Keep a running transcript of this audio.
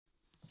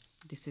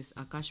This is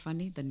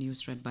Akashvani, the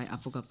news read by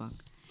Apugapak.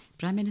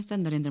 Prime Minister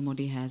Narendra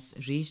Modi has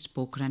reached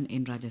Pokhran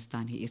in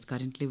Rajasthan. He is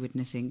currently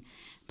witnessing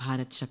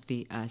Bharat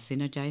Shakti, a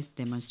synergized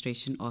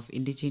demonstration of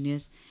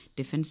indigenous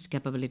defense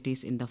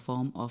capabilities in the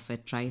form of a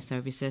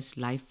tri-services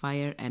live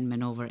fire and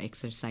maneuver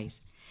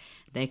exercise.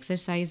 The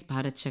exercise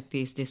Bharat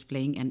Shakti is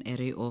displaying an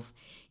array of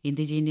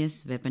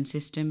indigenous weapon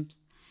systems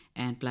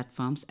and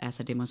platforms as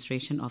a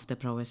demonstration of the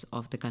prowess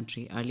of the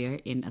country.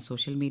 Earlier, in a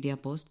social media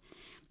post,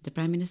 the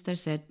Prime Minister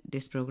said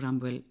this program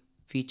will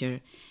feature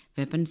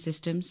weapon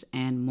systems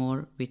and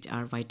more which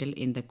are vital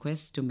in the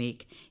quest to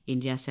make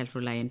India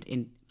self-reliant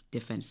in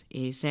defense.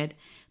 He said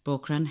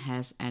Pokhran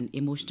has an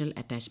emotional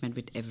attachment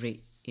with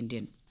every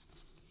Indian.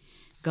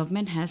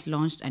 Government has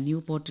launched a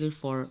new portal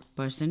for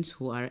persons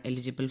who are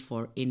eligible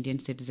for Indian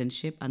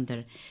citizenship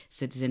under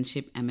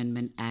Citizenship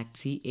Amendment Act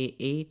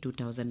CAA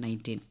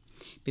 2019.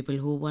 People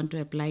who want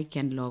to apply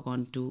can log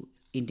on to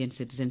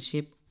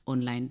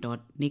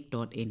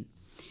indiancitizenshiponline.nic.in.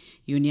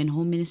 Union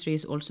Home Ministry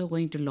is also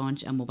going to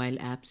launch a mobile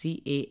app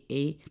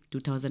CAA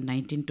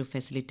 2019 to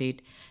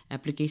facilitate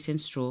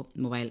applications through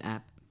mobile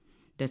app.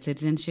 The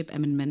Citizenship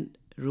Amendment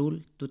Rule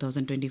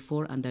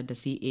 2024 under the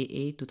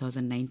CAA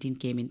 2019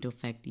 came into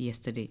effect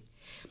yesterday.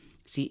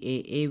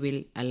 CAA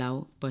will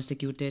allow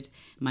persecuted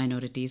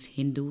minorities,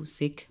 Hindu,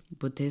 Sikh,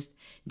 Buddhist,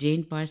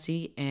 Jain,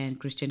 Parsi and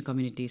Christian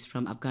communities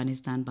from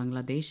Afghanistan,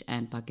 Bangladesh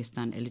and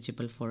Pakistan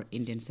eligible for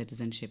Indian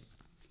citizenship.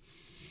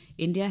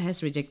 India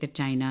has rejected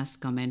China's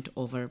comment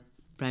over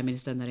Prime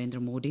Minister Narendra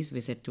Modi's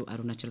visit to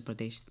Arunachal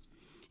Pradesh.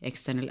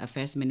 External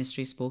Affairs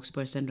Ministry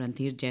spokesperson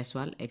Randhir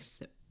Jaiswal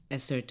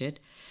asserted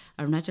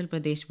Arunachal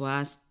Pradesh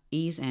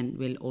is and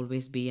will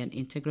always be an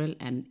integral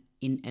and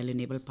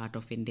inalienable part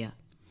of India.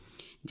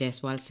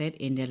 Jaiswal said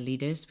Indian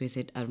leaders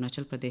visit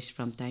Arunachal Pradesh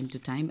from time to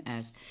time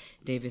as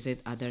they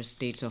visit other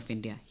states of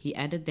India. He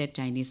added that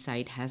Chinese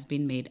side has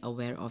been made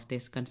aware of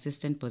this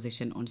consistent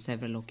position on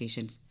several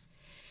occasions.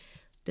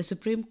 The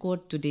Supreme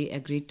Court today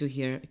agreed to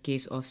hear a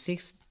case of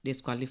 6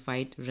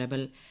 disqualified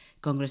rebel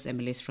Congress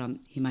MLAs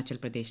from Himachal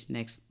Pradesh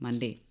next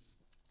Monday.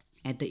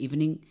 At the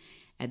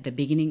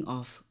beginning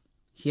of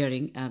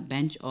hearing, a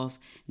bench of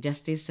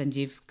Justice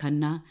Sanjeev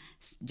Khanna,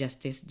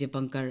 Justice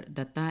Dipankar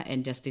Datta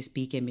and Justice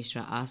P.K.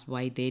 Mishra asked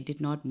why they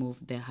did not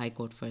move the High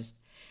Court first.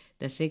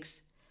 The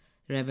 6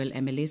 rebel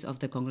MLAs of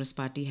the Congress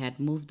party had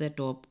moved the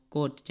top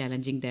court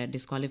challenging their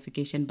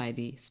disqualification by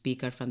the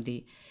Speaker from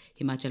the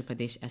Himachal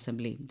Pradesh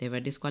Assembly. They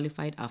were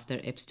disqualified after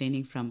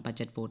abstaining from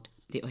budget vote.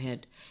 They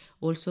had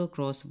also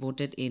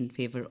cross-voted in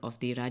favor of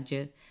the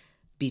BJP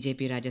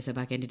Rajya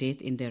Sabha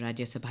candidate in the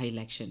Rajya Sabha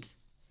elections.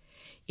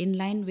 In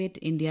line with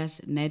India's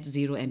net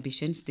zero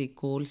ambitions, the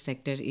coal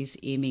sector is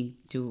aiming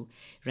to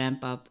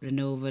ramp up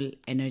renewable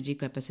energy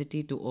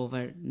capacity to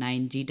over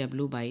 9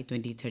 GW by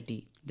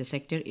 2030. The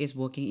sector is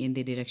working in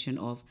the direction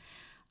of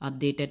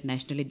updated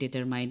nationally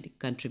determined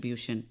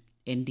contribution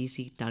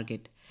NDC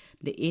target.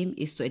 The aim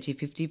is to achieve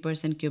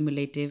 50%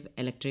 cumulative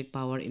electric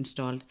power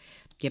installed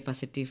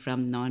capacity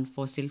from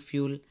non-fossil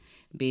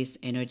fuel-based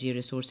energy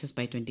resources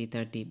by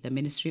 2030. The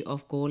Ministry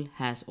of Coal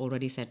has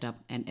already set up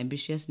an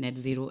ambitious net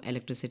zero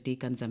electricity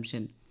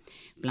consumption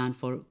plan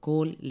for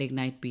coal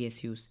lignite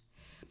PSUs.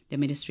 The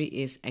ministry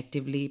is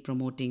actively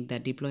promoting the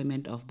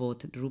deployment of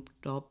both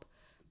rooftop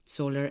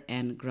solar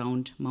and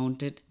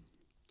ground-mounted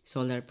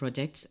solar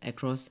projects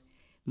across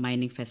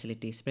mining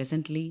facilities.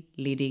 Presently,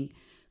 leading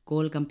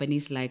coal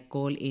companies like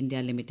Coal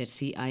India Limited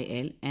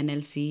CIL,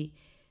 NLC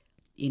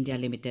India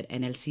Limited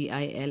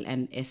NLCIL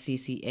and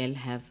SCCL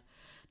have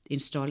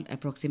installed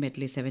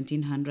approximately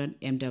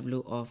 1700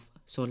 MW of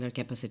solar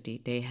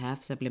capacity. They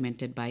have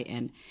supplemented by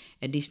an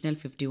additional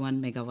 51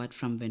 megawatt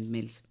from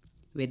windmills.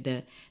 With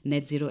the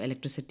Net Zero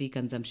Electricity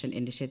Consumption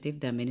Initiative,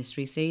 the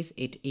ministry says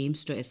it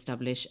aims to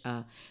establish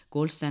a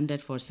gold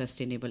standard for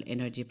sustainable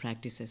energy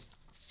practices.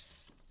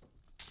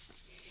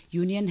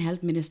 Union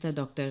Health Minister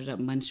Dr.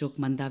 Mansukh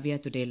Mandavia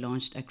today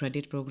launched a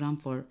credit program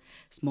for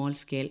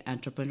small-scale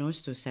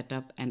entrepreneurs to set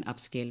up and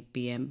upscale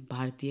PM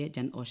Bharatiya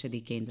Jan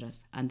Aushadhi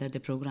Kendras. Under the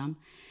program,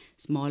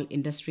 Small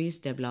Industries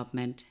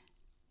Development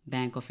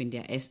Bank of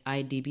India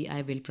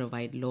SIDBI will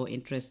provide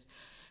low-interest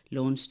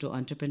loans to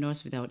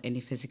entrepreneurs without any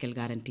physical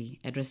guarantee.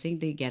 Addressing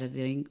the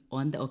gathering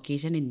on the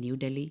occasion in New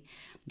Delhi,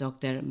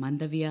 Dr.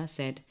 Mandavia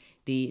said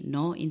the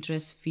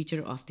no-interest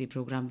feature of the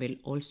program will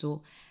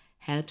also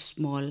help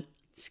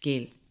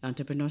small-scale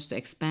entrepreneurs to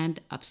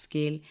expand,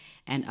 upscale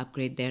and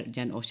upgrade their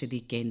Jan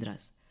Aushadhi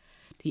Kendras.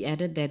 He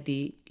added that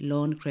the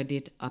loan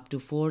credit up to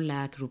 4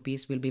 lakh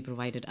rupees will be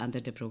provided under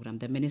the program.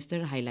 The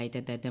minister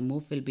highlighted that the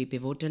move will be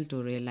pivotal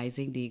to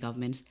realizing the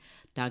government's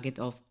target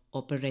of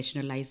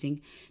operationalizing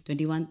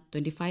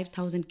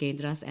 25,000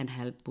 Kendras and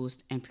help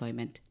boost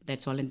employment.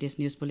 That's all in this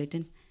news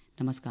bulletin.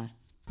 Namaskar.